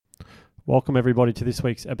Welcome everybody to this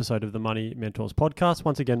week's episode of the Money Mentors podcast.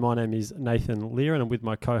 Once again, my name is Nathan Lear and I'm with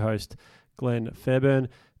my co-host Glenn Fairburn.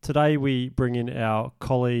 Today we bring in our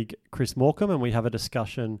colleague Chris Morcombe and we have a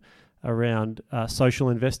discussion around social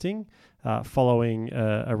investing following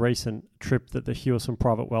a recent trip that the Hewison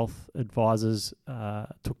Private Wealth Advisors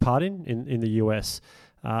took part in the US.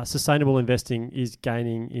 Sustainable investing is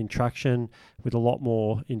gaining in traction with a lot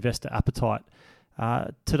more investor appetite.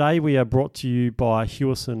 Today we are brought to you by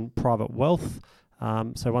Hewison Private Wealth.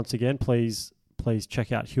 So once again, please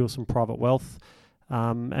check out Hewison Private Wealth.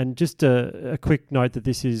 And just a quick note that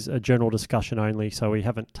this is a general discussion only, so we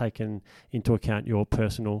haven't taken into account your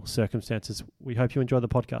personal circumstances. We hope you enjoy the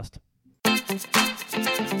podcast.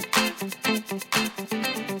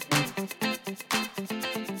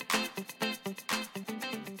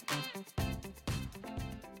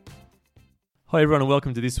 Hi everyone and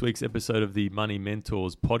welcome to this week's episode of the Money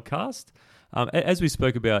Mentors podcast. As we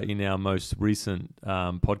spoke about in our most recent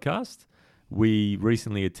podcast, we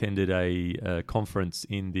recently attended a conference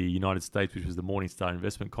in the United States, which was the Morningstar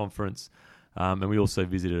Investment Conference, and we also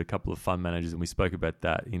visited a couple of fund managers, and we spoke about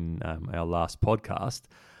that in our last podcast.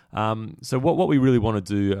 So what we really want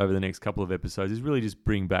to do over the next couple of episodes is really just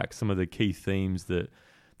bring back some of the key themes that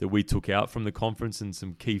we took out from the conference and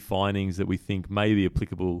some key findings that we think may be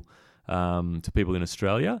applicable to people in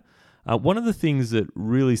Australia. One of the things that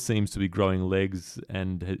really seems to be growing legs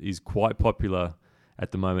and is quite popular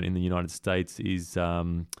at the moment in the United States is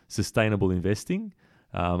sustainable investing,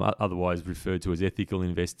 otherwise referred to as ethical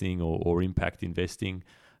investing or impact investing.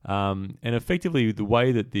 And effectively, the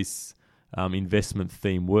way that this investment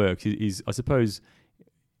theme works is I suppose,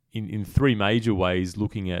 in three major ways,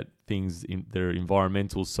 looking at things that are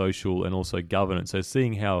environmental, social, and also governance. So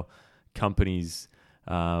seeing how companies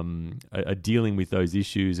are dealing with those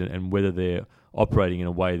issues and whether they're operating in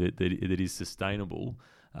a way that is sustainable.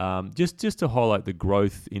 Just to highlight the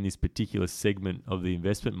growth in this particular segment of the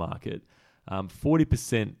investment market,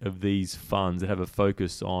 40% of these funds that have a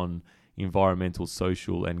focus on environmental,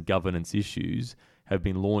 social, and governance issues have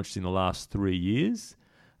been launched in the last 3 years.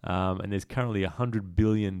 And there's currently $100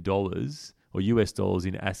 billion or US dollars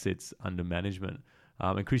in assets under management.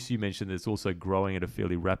 And Chris, you mentioned that it's also growing at a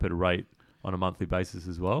fairly rapid rate on a monthly basis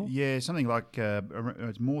as well? Yeah, something like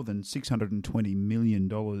it's more than $620 million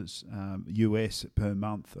US per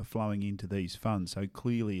month are flowing into these funds. So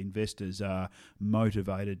clearly investors are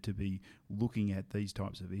motivated to be looking at these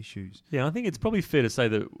types of issues. Yeah, I think it's probably fair to say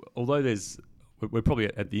that although we're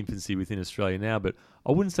probably at the infancy within Australia now, but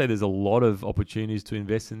I wouldn't say there's a lot of opportunities to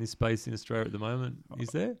invest in this space in Australia at the moment. Is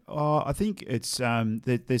there? I think it's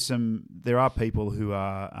there are people who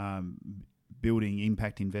are building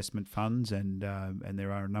impact investment funds, and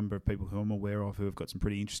there are a number of people who I'm aware of who have got some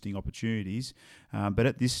pretty interesting opportunities. But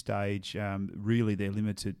at this stage, really they're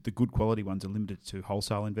limited. The good quality ones are limited to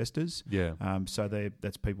wholesale investors. Yeah. So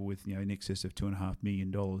that's people with in excess of $2.5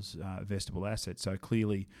 million investable assets. So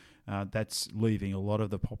clearly, that's leaving a lot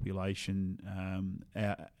of the population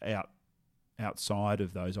outside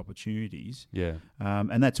of those opportunities. Yeah.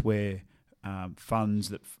 And that's where funds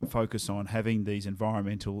that focus on having these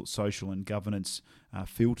environmental, social and governance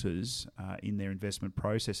filters in their investment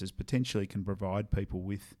processes potentially can provide people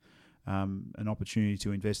with an opportunity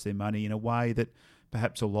to invest their money in a way that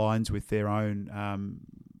perhaps aligns with their own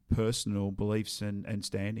personal beliefs and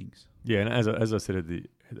standings. Yeah, and as I said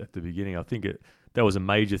at the beginning, I think that was a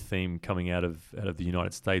major theme coming out of the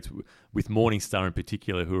United States with Morningstar in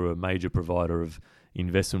particular, who are a major provider of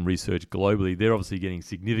investment research globally. They're obviously getting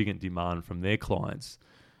significant demand from their clients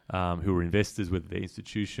who are investors, whether they're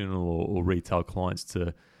institutional or retail clients,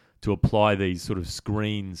 to apply these sort of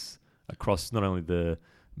screens across not only the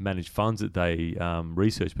managed funds that they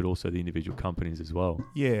research, but also the individual companies as well.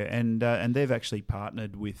 Yeah, and they've actually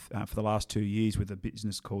partnered with for the last 2 years with a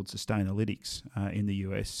business called Sustainalytics in the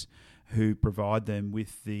US, who provide them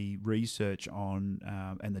with the research on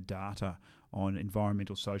and the data on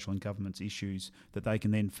environmental, social and governance issues that they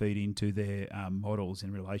can then feed into their models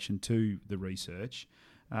in relation to the research.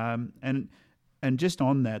 And just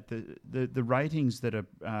on that, the ratings that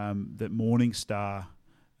Morningstar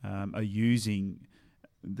are using,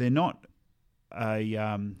 they're not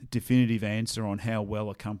a definitive answer on how well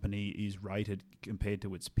a company is rated compared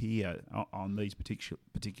to its peer on these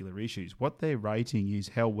particular issues. What they're rating is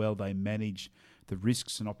how well they manage the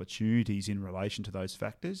risks and opportunities in relation to those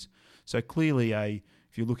factors. So clearly,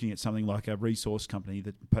 if you're looking at something like a resource company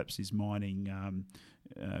that perhaps is mining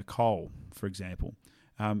coal, for example,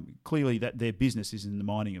 clearly that their business is in the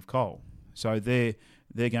mining of coal. So they're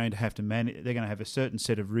going to have to manage. They're going to have a certain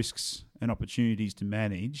set of risks and opportunities to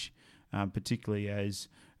manage, particularly as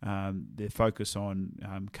their focus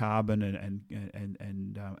on carbon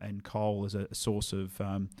and coal as a source of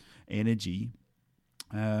energy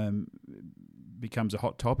becomes a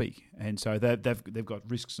hot topic, and so they've got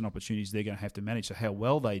risks and opportunities they're going to have to manage. So how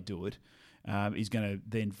well they do it is going to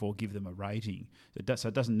then give them a rating. So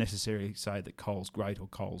it doesn't necessarily say that coal's great or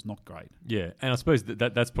coal's not great. Yeah, and I suppose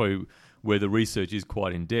that's probably where the research is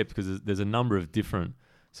quite in depth, because there's a number of different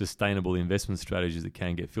sustainable investment strategies that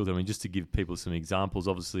can get filtered. I mean, just to give people some examples,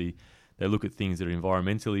 obviously they look at things that are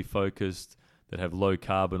environmentally focused, that have low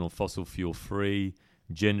carbon or fossil fuel free,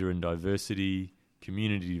 gender and diversity,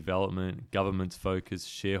 community development, government focus,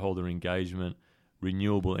 shareholder engagement,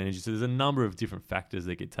 renewable energy. So there's a number of different factors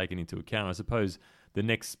that get taken into account. I suppose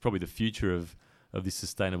probably the future of this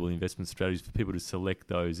sustainable investment strategy is for people to select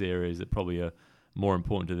those areas that probably are more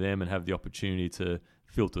important to them and have the opportunity to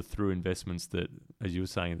filter through investments that, as you were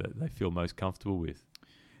saying, that they feel most comfortable with.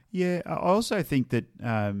 Yeah, I also think that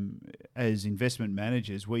as investment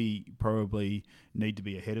managers, we probably need to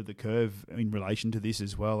be ahead of the curve in relation to this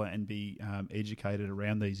as well, and be educated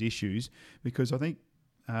around these issues, because I think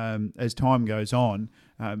as time goes on,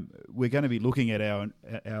 we're going to be looking at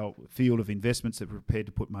our field of investments that we're prepared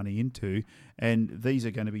to put money into, and these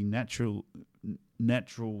are going to be natural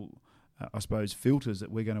I suppose, filters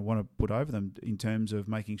that we're going to want to put over them in terms of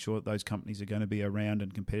making sure that those companies are going to be around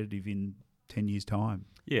and competitive in 10 years' time.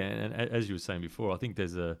 Yeah, and as you were saying before, I think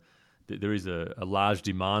there is a large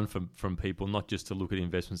demand from people, not just to look at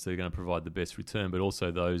investments that are going to provide the best return, but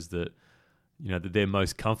also those that that they're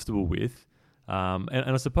most comfortable with. And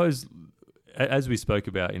I suppose, as we spoke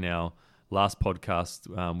about in our last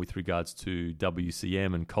podcast with regards to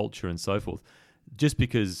WCM and culture and so forth, just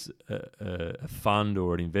because a fund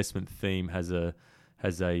or an investment theme has a I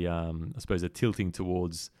suppose a tilting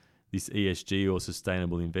towards this ESG or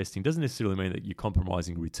sustainable investing, doesn't necessarily mean that you're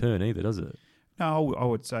compromising return either, does it? No, I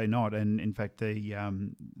would say not. And in fact, the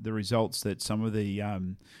results that some of the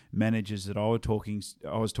managers that I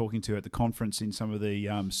was talking to at the conference in some of the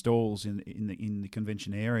stalls in the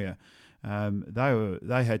convention area,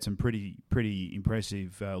 they had some pretty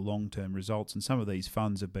impressive long-term results. And some of these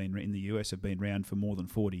funds have been in the US have been around for more than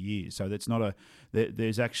 40 years. So that's not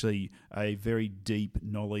there's actually a very deep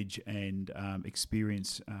knowledge and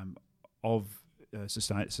experience of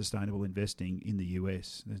sustainable investing in the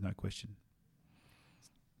US. There's no question.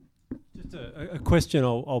 Just a question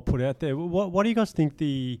I'll put out there. What do you guys think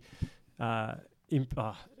the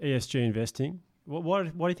ESG investing? Why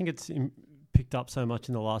do you think it's picked up so much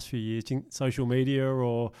in the last few years? Do you think social media,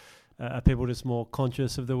 or are people just more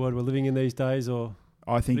conscious of the world we're living in these days? Or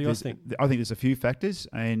I think there's a few factors,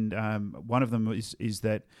 and one of them is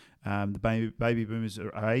that the baby boomers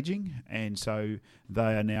are aging, and so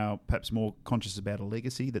they are now perhaps more conscious about a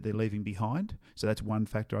legacy that they're leaving behind. So that's one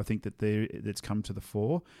factor I think that's come to the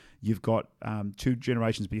fore. You've got two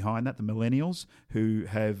generations behind that, the millennials, who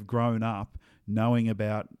have grown up knowing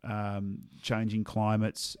about changing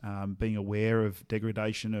climates, being aware of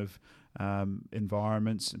degradation of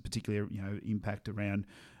environments, and particularly impact around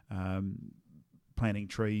planting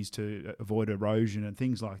trees to avoid erosion and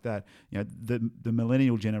things like that. The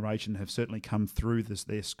millennial generation have certainly come through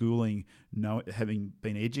their schooling, having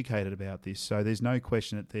been educated about this. So there's no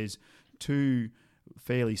question that there's two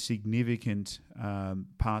fairly significant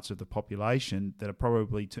parts of the population that are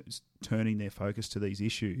probably turning their focus to these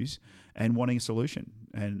issues and wanting a solution.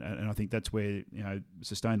 And I think that's where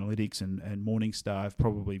Sustainalytics and Morningstar have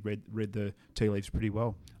probably read the tea leaves pretty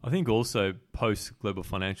well. I think also post-global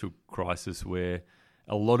financial crisis, where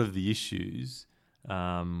a lot of the issues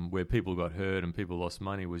where people got hurt and people lost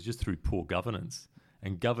money was just through poor governance.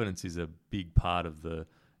 And governance is a big part of the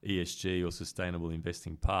ESG or sustainable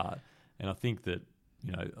investing part. And I think that,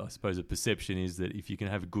 I suppose a perception is that if you can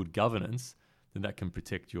have good governance, then that can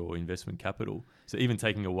protect your investment capital. So even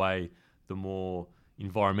taking away the more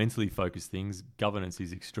environmentally focused things, governance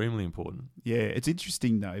is extremely important. Yeah, it's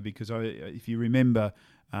interesting though, because if you remember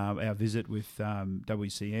our visit with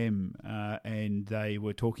WCM, and they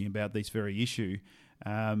were talking about this very issue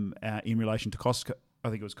in relation to Costco. I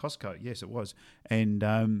think it was Costco. Yes, it was. And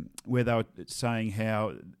where they were saying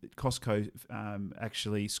how Costco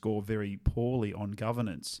actually score very poorly on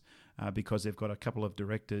governance because they've got a couple of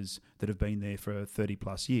directors that have been there for 30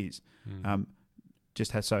 plus years.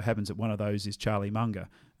 Just so happens that one of those is Charlie Munger.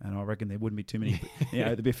 And I reckon there wouldn't be too many,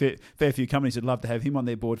 there'd be a fair few companies that'd love to have him on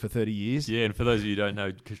their board for 30 years. Yeah, and for those of you who don't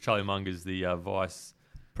know, Charlie Munger's the vice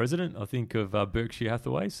president, I think, of Berkshire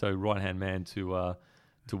Hathaway, so right-hand man to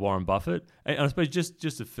Warren Buffett. And I suppose just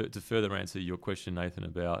to further answer your question, Nathan,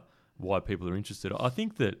 about why people are interested, I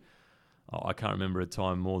think that I can't remember a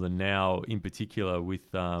time more than now, in particular with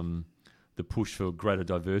the push for greater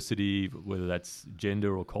diversity, whether that's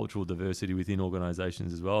gender or cultural diversity within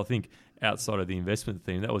organisations as well. I think outside of the investment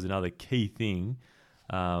theme, that was another key thing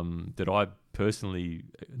that I personally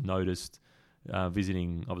noticed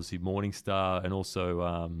visiting, obviously, Morningstar and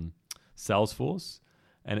also Salesforce.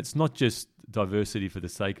 And it's not just diversity for the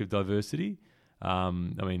sake of diversity. I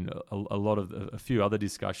mean, a few other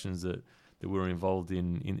discussions that we were involved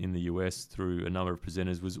in the US through a number of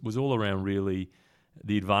presenters was all around really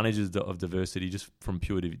the advantages of diversity just from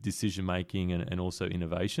pure decision making and also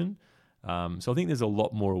innovation. So I think there's a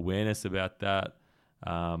lot more awareness about that.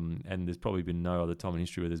 And there's probably been no other time in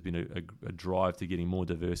history where there's been a drive to getting more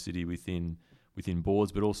diversity within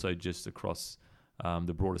boards, but also just across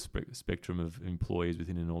the broader spectrum of employees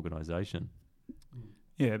within an organisation.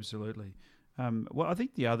 Yeah, absolutely. Well, I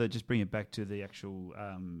think the other, just bring it back to the actual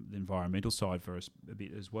the environmental side for us a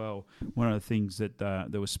bit as well. One of the things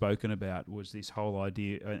that was spoken about was this whole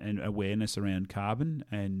idea and awareness around carbon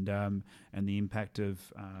and the impact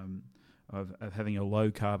of having a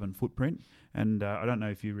low carbon footprint. And I don't know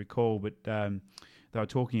if you recall, but they were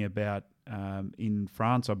talking about in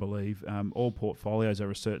France, I believe, all portfolios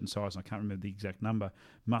are a certain size, and I can't remember the exact number,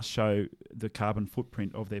 must show the carbon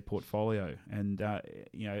footprint of their portfolio. And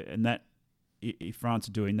and that, if France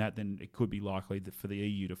are doing that, then it could be likely that for the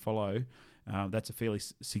EU to follow. That's a fairly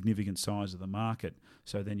significant size of the market.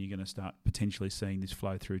 So then you're going to start potentially seeing this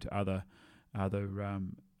flow through to other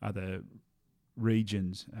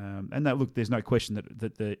regions. And that, look, there's no question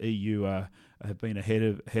that the EU have been ahead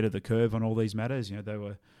of the curve on all these matters. You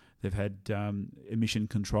know, they've had emission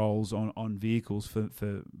controls on vehicles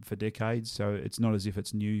for decades. So it's not as if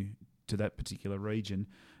it's new to that particular region.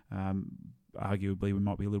 Arguably, we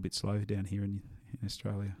might be a little bit slow down here in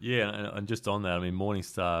Australia. Yeah, and just on that, I mean,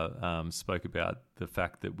 Morningstar spoke about the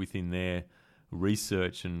fact that within their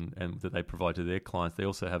research and that they provide to their clients, they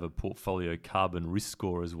also have a portfolio carbon risk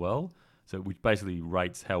score as well. So which basically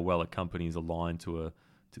rates how well a company is aligned to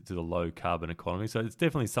the low carbon economy. So it's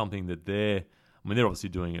definitely something that they're obviously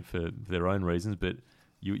doing it for their own reasons, but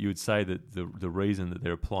you would say that the reason that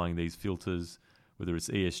they're applying these filters, whether it's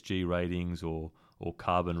ESG ratings or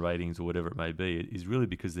carbon ratings or whatever it may be, is really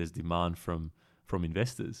because there's demand from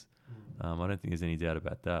investors. I don't think there's any doubt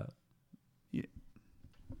about that. Yeah,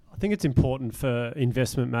 I think it's important for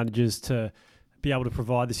investment managers to be able to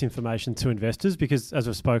provide this information to investors because, as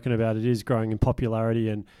we've spoken about, it is growing in popularity.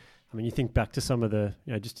 And I mean, you think back to some of the,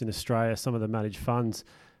 just in Australia, some of the managed funds.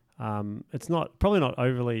 It's probably not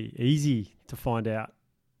overly easy to find out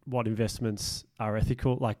what investments are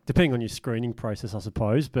ethical, like depending on your screening process, I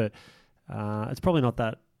suppose. But it's probably not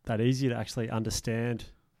that easy to actually understand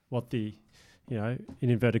what the, in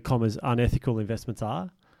inverted commas, unethical investments are.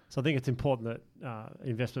 So I think it's important that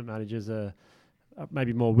investment managers are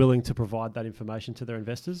maybe more willing to provide that information to their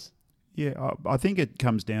investors. Yeah, I think it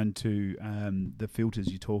comes down to the filters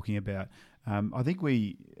you're talking about. I think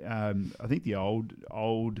the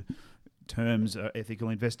old terms are ethical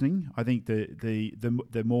investing. I think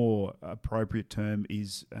the more appropriate term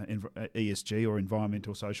is ESG, or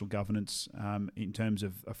environmental social governance, in terms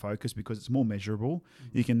of a focus, because it's more measurable.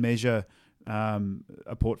 Mm-hmm. You can measure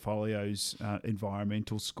a portfolio's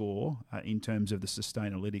environmental score in terms of the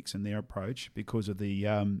Sustainalytics and their approach because of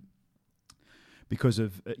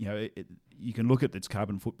you can look at its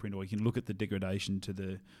carbon footprint, or you can look at the degradation to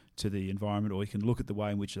the environment, or you can look at the way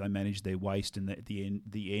in which they manage their waste and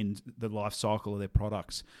the life cycle of their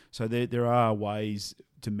products. So there are ways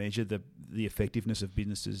to measure the effectiveness of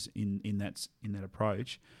businesses in that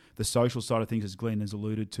approach. The social side of things, as Glenn has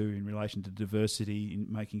alluded to, in relation to diversity,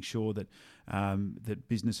 in making sure that that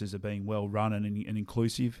businesses are being well run and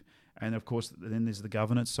inclusive. And of course, then there's the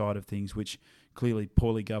governance side of things, which clearly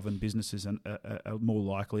poorly governed businesses are more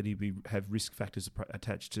likely to have risk factors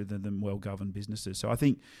attached to them than well-governed businesses. So I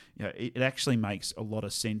think it actually makes a lot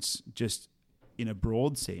of sense, just in a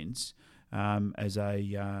broad sense, as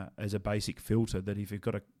a basic filter, that if you've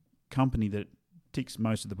got a company that ticks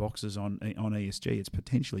most of the boxes on ESG, it's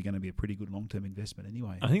potentially going to be a pretty good long-term investment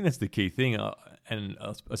anyway. I think that's the key thing, and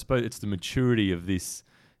I suppose it's the maturity of this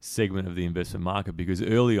segment of the investment market, because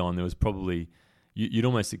early on there was probably you'd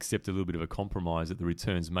almost accept a little bit of a compromise that the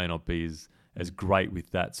returns may not be as great with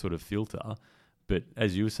that sort of filter. But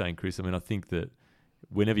as you were saying, Chris, I mean, I think that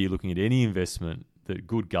whenever you're looking at any investment, that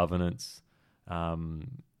good governance,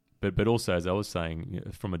 but also, as I was saying,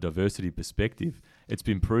 from a diversity perspective, it's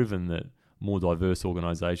been proven that more diverse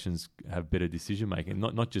organisations have better decision making,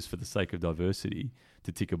 not just for the sake of diversity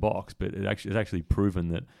to tick a box, but it's actually proven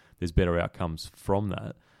that there's better outcomes from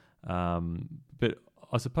that. But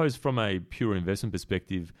I suppose from a pure investment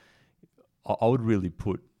perspective, I would really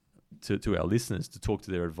put to our listeners to talk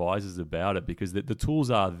to their advisors about it, because the tools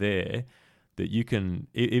are there that you can,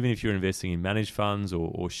 even if you're investing in managed funds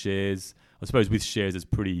or shares. I suppose with shares it's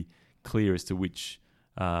pretty clear as to which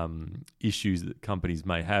issues that companies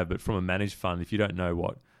may have, but from a managed fund, if you don't know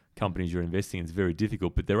what companies you're investing in, it's very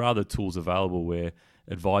difficult. But there are other tools available where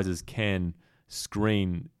advisors can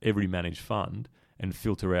screen every managed fund and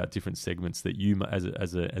filter out different segments that you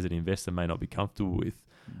as an investor may not be comfortable with.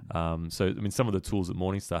 So I mean, some of the tools that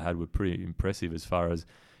Morningstar had were pretty impressive as far as,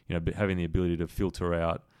 you know, having the ability to filter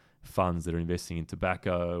out funds that are investing in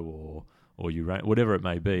tobacco or uranium, whatever it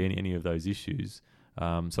may be, any of those issues.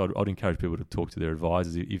 So I'd encourage people to talk to their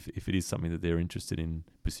advisors if it is something that they're interested in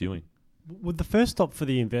pursuing. Would the first stop for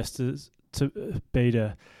the investors to be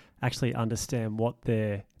to actually understand what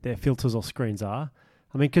their filters or screens are?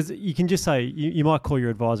 I mean, because you can just say, you might call your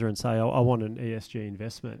advisor and say, I want an ESG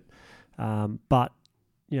investment. But,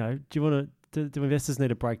 you know, do investors need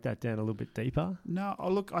to break that down a little bit deeper? No,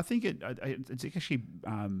 look, I think it's actually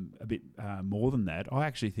a bit more than that. I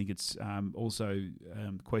actually think it's also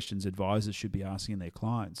questions advisors should be asking their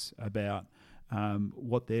clients about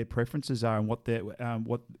what their preferences are and what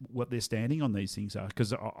their standing on these things are.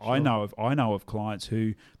 Because I know of clients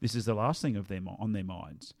who this is the last thing on their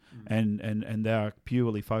minds, and they are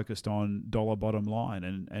purely focused on dollar bottom line,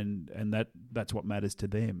 and that's what matters to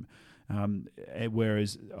them.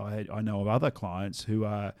 Whereas I know of other clients who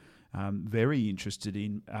are very interested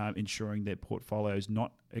in ensuring their portfolio is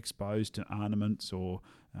not exposed to armaments or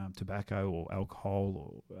tobacco or alcohol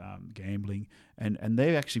or gambling, and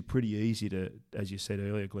they're actually pretty easy to, as you said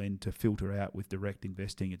earlier, Glenn, to filter out with direct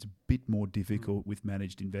investing. It's a bit more difficult with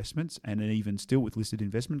managed investments, and even still with listed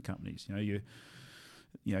investment companies. You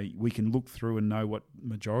know, we can look through and know what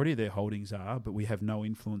majority of their holdings are, but we have no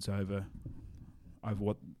influence over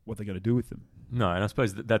what they're going to do with them. No, and I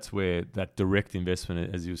suppose that's where that direct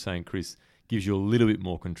investment, as you were saying, Chris, gives you a little bit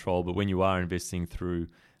more control. But when you are investing through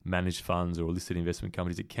managed funds or listed investment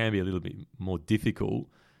companies, it can be a little bit more difficult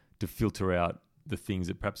to filter out the things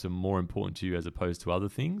that perhaps are more important to you as opposed to other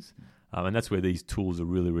things. And that's where these tools are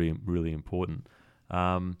really, really, really important.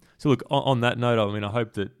 So look, on that note, I mean, I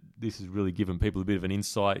hope that this has really given people a bit of an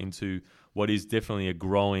insight into what is definitely a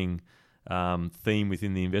growing theme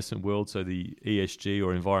within the investment world. So the ESG,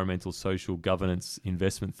 or environmental, social, governance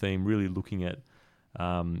investment theme, really looking at,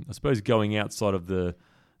 I suppose, going outside of the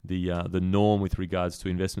norm with regards to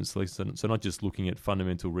investment selection. So not just looking at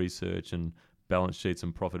fundamental research and balance sheets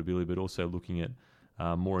and profitability, but also looking at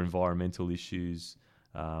more environmental issues,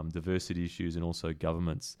 diversity issues, and also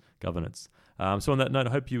governance. So on that note,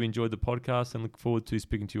 I hope you enjoyed the podcast and look forward to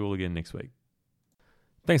speaking to you all again next week.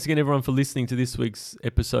 Thanks again, everyone, for listening to this week's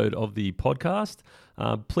episode of the podcast.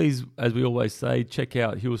 Please, as we always say, check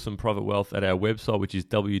out Hewison Private Wealth at our website, which is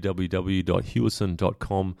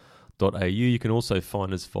www.hewison.com.au. You can also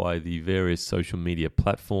find us via the various social media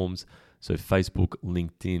platforms, so Facebook,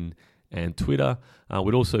 LinkedIn, and Twitter.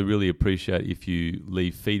 We'd also really appreciate if you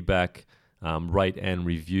leave feedback, rate and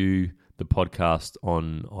review the podcast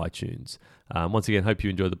on iTunes. Once again, hope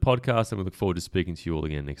you enjoyed the podcast, and we look forward to speaking to you all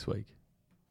again next week.